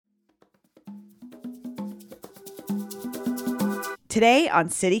Today on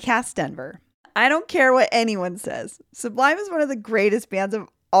CityCast Denver. I don't care what anyone says. Sublime is one of the greatest bands of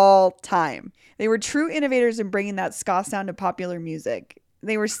all time. They were true innovators in bringing that ska sound to popular music.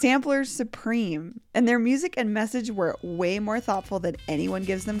 They were samplers supreme, and their music and message were way more thoughtful than anyone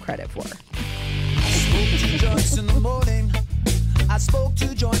gives them credit for. I spoke to joints in the morning. I spoke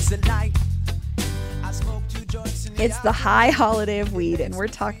to joints at night. I spoke to joints in the It's the high holiday of weed, and we're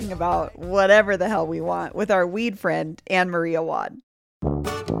talking about whatever the hell we want with our weed friend, Anne Maria Wad.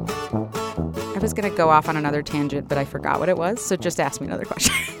 I was going to go off on another tangent, but I forgot what it was, so just ask me another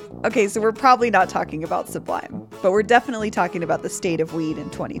question. Okay, so we're probably not talking about Sublime, but we're definitely talking about the state of weed in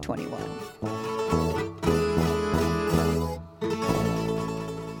 2021.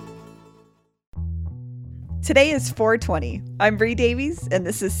 Today is 4/20. I'm Bree Davies, and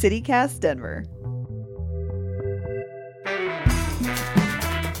this is CityCast Denver.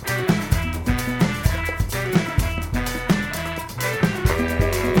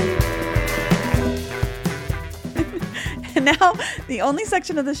 And now, the only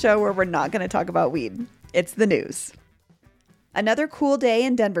section of the show where we're not going to talk about weed. It's the news. Another cool day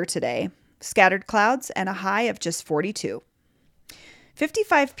in Denver today. Scattered clouds and a high of just 42.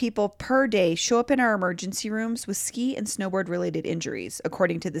 55 people per day show up in our emergency rooms with ski and snowboard-related injuries,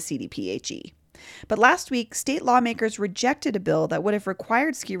 according to the CDPHE. But last week, state lawmakers rejected a bill that would have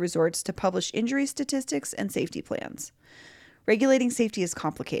required ski resorts to publish injury statistics and safety plans. Regulating safety is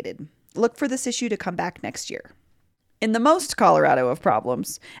complicated. Look for this issue to come back next year. In the most Colorado of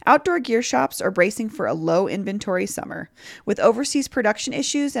problems, outdoor gear shops are bracing for a low inventory summer, with overseas production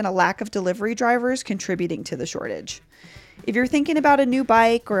issues and a lack of delivery drivers contributing to the shortage. If you're thinking about a new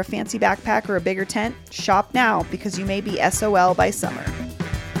bike or a fancy backpack or a bigger tent, shop now because you may be SOL by summer.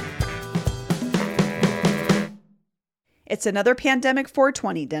 It's another pandemic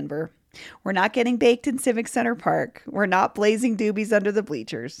 420, Denver. We're not getting baked in Civic Center Park. We're not blazing doobies under the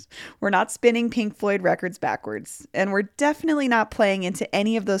bleachers. We're not spinning Pink Floyd records backwards. And we're definitely not playing into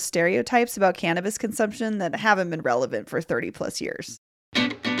any of those stereotypes about cannabis consumption that haven't been relevant for 30 plus years.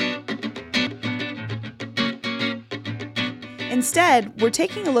 Instead, we're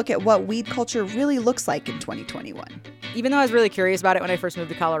taking a look at what weed culture really looks like in 2021. Even though I was really curious about it when I first moved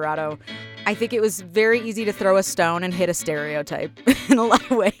to Colorado, I think it was very easy to throw a stone and hit a stereotype in a lot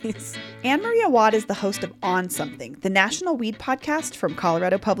of ways. Anne Maria Wad is the host of On Something, the national weed podcast from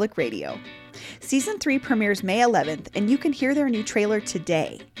Colorado Public Radio. Season 3 premieres May 11th, and you can hear their new trailer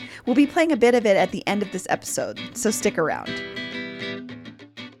today. We'll be playing a bit of it at the end of this episode, so stick around.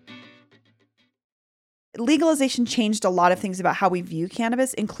 Legalization changed a lot of things about how we view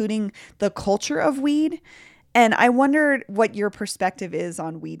cannabis, including the culture of weed. And I wondered what your perspective is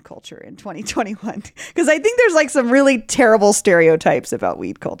on weed culture in 2021. Because I think there's like some really terrible stereotypes about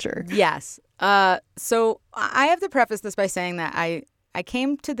weed culture. Yes. So I have to preface this by saying that I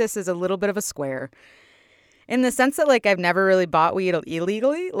came to this as a little bit of a square. In the sense that, like, I've never really bought weed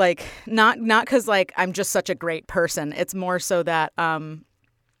illegally. Like, not because, like, I'm just such a great person. It's more so that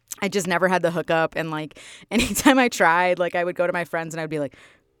I just never had the hookup. And, like, anytime I tried, like, I would go to my friends and I would be like,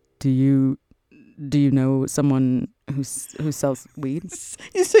 Do you know someone who sells weed?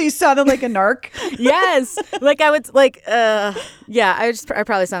 So you sounded like a narc? Yes. Like I would yeah, I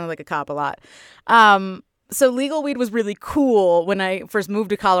probably sounded like a cop a lot. So legal weed was really cool when I first moved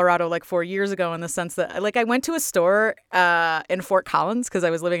to Colorado like 4 years ago, in the sense that, like, I went to a store in Fort Collins because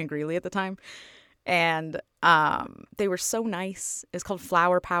I was living in Greeley at the time. And they were so nice. It's called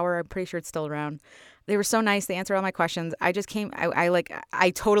Flower Power. I'm pretty sure it's still around. They were so nice. They answered all my questions. I just came.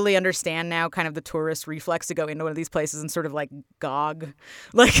 I totally understand now kind of the tourist reflex to go into one of these places and sort of like gog.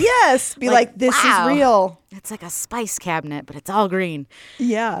 Like, yes. Be like this wow, is real. It's like a spice cabinet, but it's all green.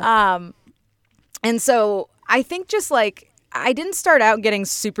 Yeah. And so I think just like I didn't start out getting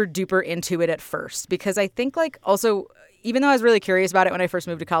super duper into it at first, because I think, like, also, even though I was really curious about it when I first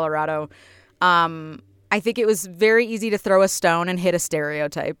moved to Colorado, I think it was very easy to throw a stone and hit a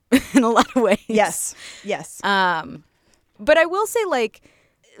stereotype in a lot of ways. Yes. But I will say, like,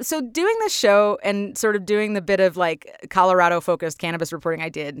 so doing this show and sort of doing the bit of, like, Colorado-focused cannabis reporting I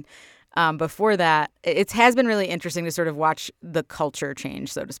did before that, it has been really interesting to sort of watch the culture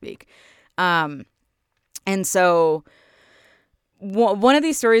change, so to speak. And so one of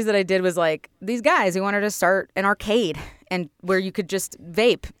these stories that I did was, like, these guys who wanted to start an arcade and where you could just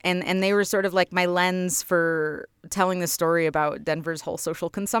vape. And they were sort of like my lens for telling the story about Denver's whole social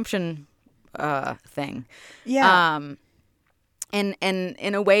consumption thing. Yeah. And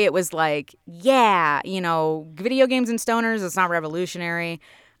in a way it was like, yeah, you know, video games and stoners, it's not revolutionary.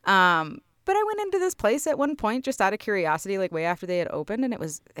 But I went into this place at one point just out of curiosity, like way after they had opened, and it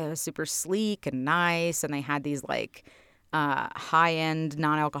was super sleek and nice, and they had these like high-end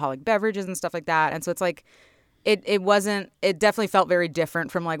non-alcoholic beverages and stuff like that. And so it's like it definitely felt very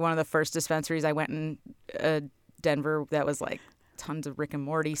different from like one of the first dispensaries I went in Denver that was like tons of Rick and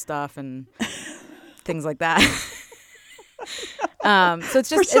Morty stuff and things like that. So it's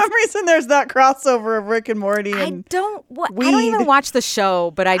just For some reason, there's that crossover of Rick and Morty I and don't weed. even watch the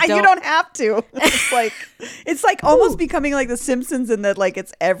show, but I don't. You don't have to. It's like almost becoming like The Simpsons in that like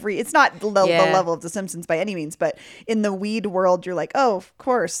it's not the level of The Simpsons by any means, but in the weed world, you're like, oh, of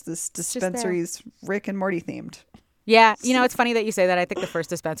course, this dispensary's Rick and Morty themed. Yeah, you know, it's funny that you say that. I think the first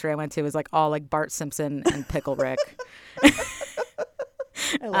dispensary I went to was like all like Bart Simpson and Pickle Rick.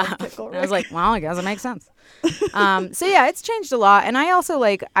 I love Pickle Rick. I was like, well, I guess it makes sense. So yeah, it's changed a lot, and I also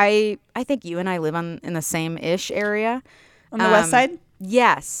like I think you and I live in the same ish area On the west side.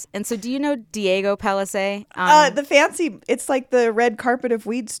 Yes, and so do you know Diego Palisade? The fancy. It's like the red carpet of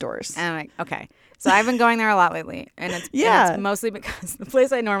weed stores. And I'm like, okay. So I've been going there a lot lately, and it's mostly because the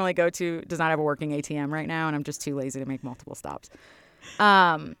place I normally go to does not have a working ATM right now, and I'm just too lazy to make multiple stops.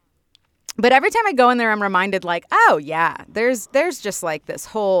 But every time I go in there, I'm reminded like, oh yeah, there's just like this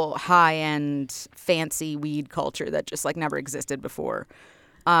whole high end fancy weed culture that just like never existed before.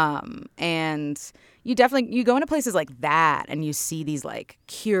 And you go into places like that and you see these like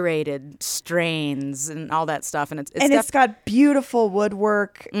curated strains and all that stuff. And it's got beautiful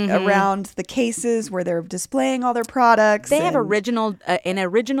woodwork around the cases where they're displaying all their products. They have an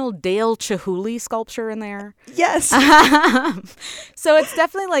original Dale Chihuly sculpture in there. Yes. So it's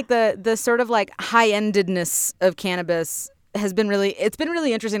definitely like the sort of like high-endedness of cannabis it's been really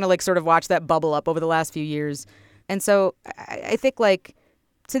interesting to like sort of watch that bubble up over the last few years. And so I think like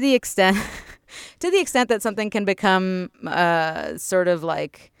to the extent that something can become sort of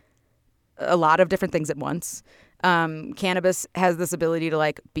like a lot of different things at once, cannabis has this ability to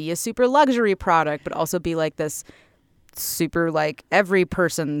like be a super luxury product, but also be like this super like every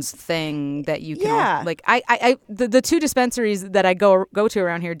person's thing that you can like. The two dispensaries that I go to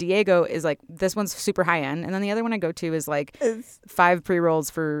around here, Diego is like this one's super high end, and then the other one I go to is like 5 pre-rolls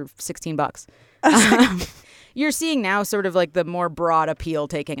for $16. You're seeing now sort of like the more broad appeal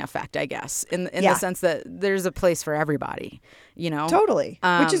taking effect, I guess, in the sense that there's a place for everybody, you know? Totally.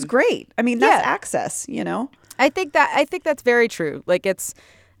 Which is great. I mean, that's access, you know? I think that's very true. Like it's,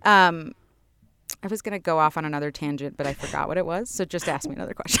 I was going to go off on another tangent, but I forgot what it was. So just ask me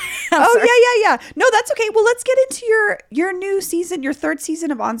another question. Yeah. No, that's okay. Well, let's get into your new season. Your third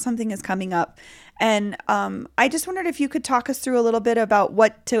season of On Something is coming up. And I just wondered if you could talk us through a little bit about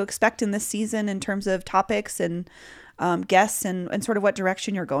what to expect in this season in terms of topics and guests and sort of what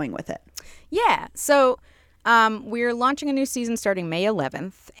direction you're going with it. Yeah. So we're launching a new season starting May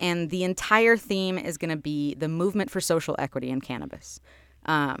 11th, and the entire theme is going to be the movement for social equity in cannabis.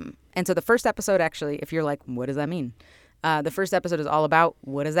 And so the first episode, actually, if you're like, what does that mean? The first episode is all about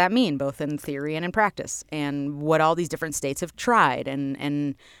what does that mean, both in theory and in practice, and what all these different states have tried,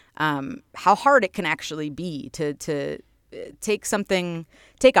 and how hard it can actually be to take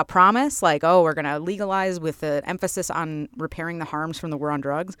a promise like, oh, we're going to legalize with an emphasis on repairing the harms from the war on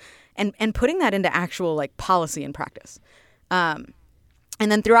drugs, and putting that into actual like policy and practice. And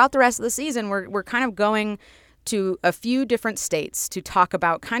then throughout the rest of the season, we're kind of going to a few different states to talk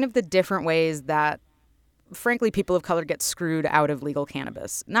about kind of the different ways that, frankly, people of color get screwed out of legal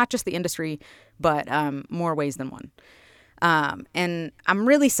cannabis. Not just the industry, but more ways than one. And I'm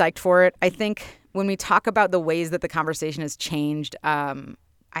really psyched for it. I think when we talk about the ways that the conversation has changed,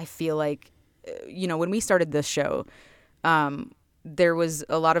 I feel like, when we started this show, there was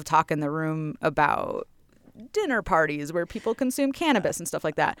a lot of talk in the room about dinner parties where people consume cannabis and stuff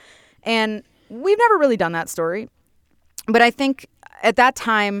like that. And we've never really done that story. But I think at that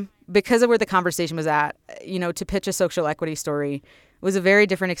time, because of where the conversation was at, to pitch a social equity story was a very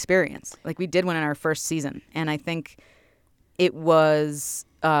different experience. Like we did one in our first season. And I think it was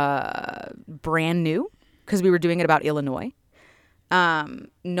brand new because we were doing it about Illinois.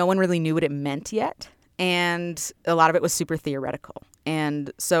 No one really knew what it meant yet. And a lot of it was super theoretical.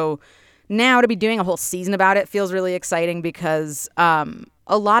 And so now to be doing a whole season about it feels really exciting because a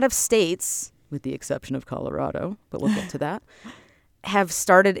lot of states, with the exception of Colorado, but we'll get to that, have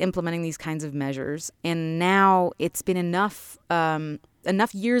started implementing these kinds of measures. And now it's been enough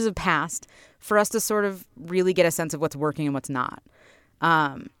years have passed for us to sort of really get a sense of what's working and what's not.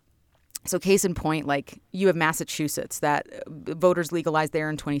 So case in point, like you have Massachusetts that voters legalized there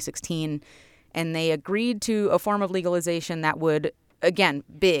in 2016, and they agreed to a form of legalization that would, again,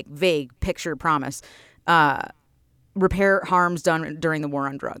 big, vague picture promise, repair harms done during the war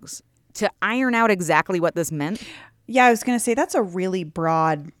on drugs. To iron out exactly what this meant. Yeah, I was going to say that's a really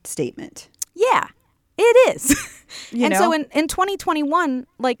broad statement. Yeah, It is. And know? so in 2021,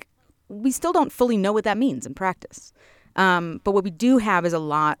 like, we still don't fully know what that means in practice. But what we do have is a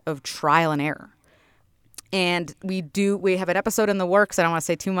lot of trial and error. And we have an episode in the works, I don't want to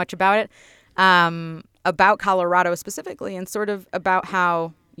say too much about it, about Colorado specifically, and sort of about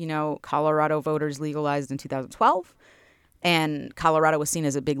how, you know, Colorado voters legalized in 2012. And Colorado was seen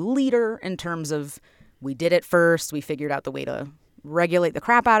as a big leader in terms of, we did it first, we figured out the way to regulate the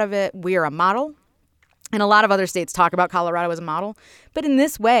crap out of it, we are a model. And a lot of other states talk about Colorado as a model. But in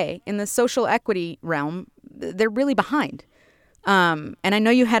this way, in the social equity realm, they're really behind. And I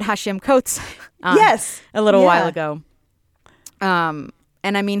know you had Hashem Coates Yes. a little while ago. And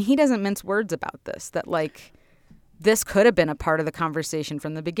I mean, he doesn't mince words about this, that like this could have been a part of the conversation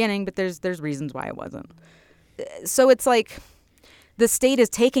from the beginning, but there's reasons why it wasn't. So it's like the state is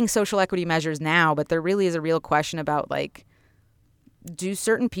taking social equity measures now, but there really is a real question about like, do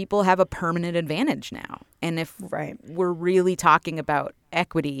certain people have a permanent advantage now? And if we're really talking about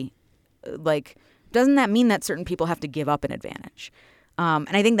equity, like, doesn't that mean that certain people have to give up an advantage? And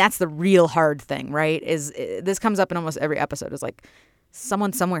I think that's the real hard thing, right? This comes up in almost every episode. Is like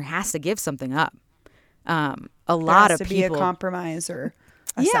someone somewhere has to give something up. A lot of people, be a compromise or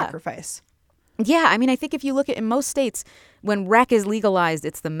a sacrifice. Yeah, I mean, I think if you look at in most states, when rec is legalized,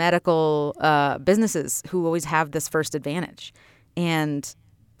 it's the medical businesses who always have this first advantage. And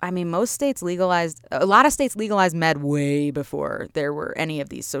I mean, a lot of states legalized med way before there were any of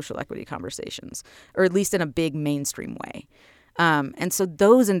these social equity conversations, or at least in a big mainstream way. And so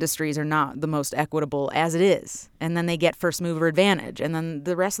those industries are not the most equitable as it is. And then they get first mover advantage. And then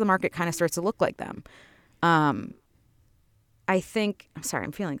the rest of the market kind of starts to look like them. I'm sorry,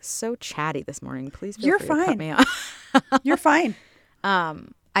 I'm feeling so chatty this morning. Please feel free to cut me off. You're fine.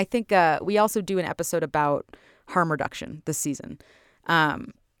 I think we also do an episode about harm reduction this season,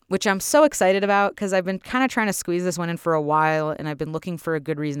 which I'm so excited about because I've been kind of trying to squeeze this one in for a while, and I've been looking for a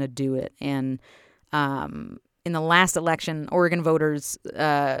good reason to do it. And in the last election, Oregon voters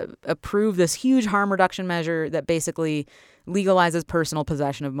approved this huge harm reduction measure that basically legalizes personal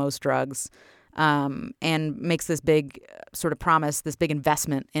possession of most drugs, and makes this big sort of promise, this big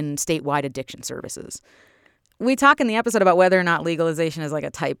investment in statewide addiction services. We talk in the episode about whether or not legalization is like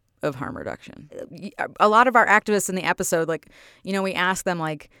a type of harm reduction. A lot of our activists in the episode, like, you know, we ask them,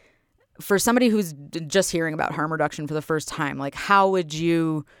 like, for somebody who's just hearing about harm reduction for the first time, like, how would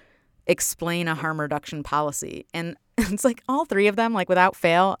you explain a harm reduction policy? And it's like all three of them, like without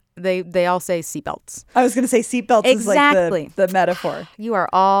fail, they all say seatbelts. I was going to say seatbelts is like the metaphor. You are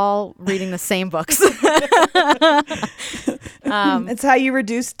all reading the same books. It's how you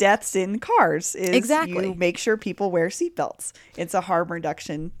reduce deaths in cars. Exactly. You make sure people wear seatbelts. It's a harm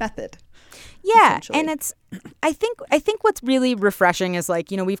reduction method. Yeah, and I think what's really refreshing is,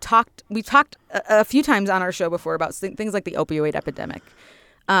 like, you know, we've talked a few times on our show before about things like the opioid epidemic,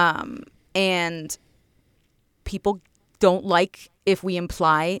 and people don't like if we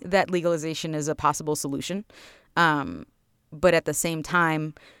imply that legalization is a possible solution, but at the same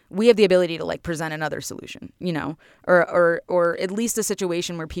time, we have the ability to, like, present another solution, you know, or at least a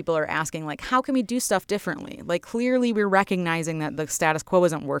situation where people are asking, like, how can we do stuff differently? Like, clearly we're recognizing that the status quo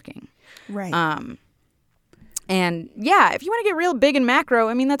isn't working. Right. And yeah, if you want to get real big and macro,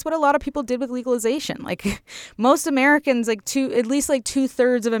 I mean, that's what a lot of people did with legalization. Like, most Americans, at least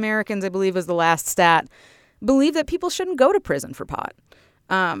 2/3 of Americans, I believe was the last stat, believe that people shouldn't go to prison for pot.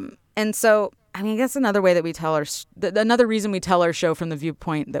 And so, I mean, that's another way that we tell another reason we tell our show from the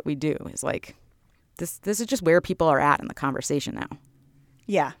viewpoint that we do is, like, this is just where people are at in the conversation now.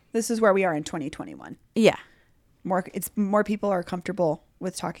 Yeah, this is where we are in 2021. Yeah. More people are comfortable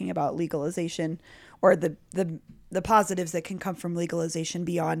with talking about legalization, or the positives that can come from legalization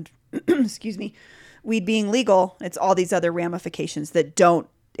beyond excuse me, weed being legal. It's all these other ramifications that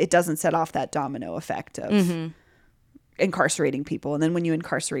it doesn't set off that domino effect of incarcerating people. And then when you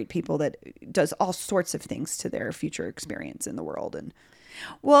incarcerate people, that does all sorts of things to their future experience in the world. And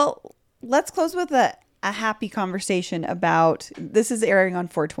well, let's close with a happy conversation about, this is airing on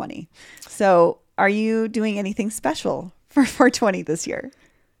 420. So are you doing anything special for 420 this year?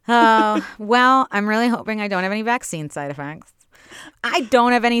 Well, I'm really hoping I don't have any vaccine side effects. I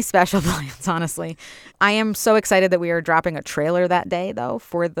don't have any special plans, honestly. I am so excited that we are dropping a trailer that day, though,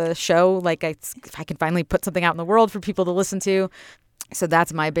 for the show. Like, if I can finally put something out in the world for people to listen to. So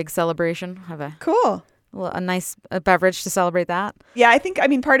that's my big celebration. Have cool. A nice beverage to celebrate that. Yeah, I think,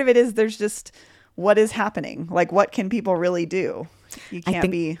 part of it is there's just what is happening. Like, what can people really do? You can't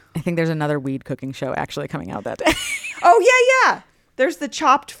I think there's another weed cooking show actually coming out that day. Oh, yeah. There's the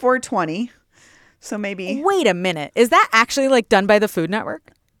Chopped 420. So maybe. Wait a minute. Is that actually, like, done by the Food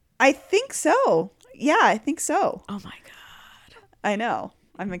Network? I think so. Yeah, I think so. Oh my God. I know.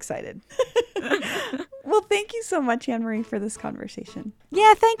 I'm excited. Well, thank you so much, Anne Marie, for this conversation.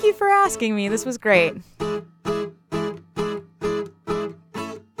 Yeah, thank you for asking me. This was great.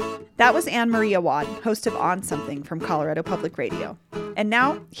 That was Anne Marie Awad, host of On Something from Colorado Public Radio. And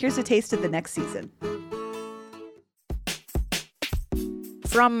now, here's a taste of the next season.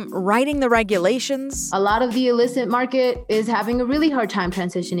 From writing the regulations, A lot of the illicit market is having a really hard time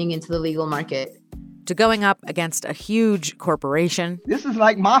transitioning into the legal market. to going up against a huge corporation, This is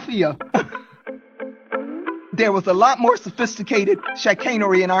like mafia. There was a lot more sophisticated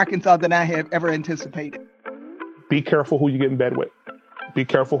chicanery in Arkansas than I have ever anticipated. Be careful who you get in bed with. Be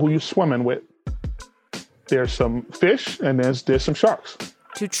careful who you're swimming with. There's some fish and there's some sharks.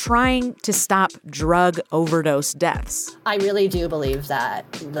 to trying to stop drug overdose deaths. I really do believe that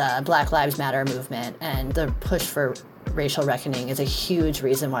the Black Lives Matter movement and the push for racial reckoning is a huge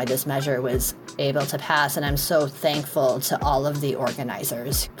reason why this measure was able to pass. And I'm so thankful to all of the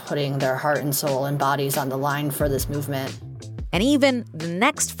organizers putting their heart and soul and bodies on the line for this movement. And even the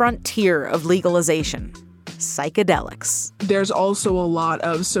next frontier of legalization, psychedelics. There's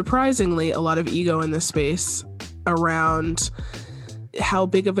also surprisingly, a lot of ego in this space around how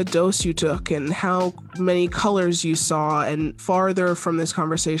big of a dose you took and how many colors you saw, and farther from this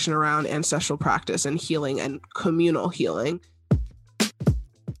conversation around ancestral practice and healing and communal healing.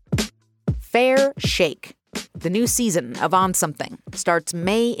 Fair Shake, the new season of On Something, starts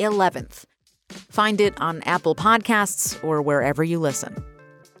May 11th. Find it on Apple Podcasts or wherever you listen.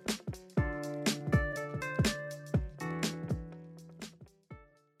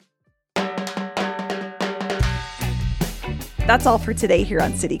 That's all for today here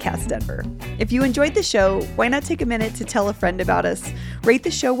on CityCast Denver. If you enjoyed the show, why not take a minute to tell a friend about us, rate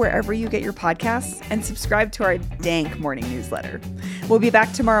the show wherever you get your podcasts, and subscribe to our dank morning newsletter. We'll be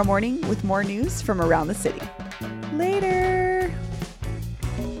back tomorrow morning with more news from around the city. Later!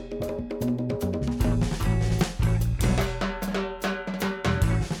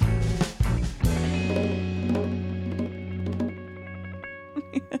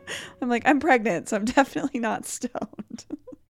 I'm pregnant, so I'm definitely not stoned.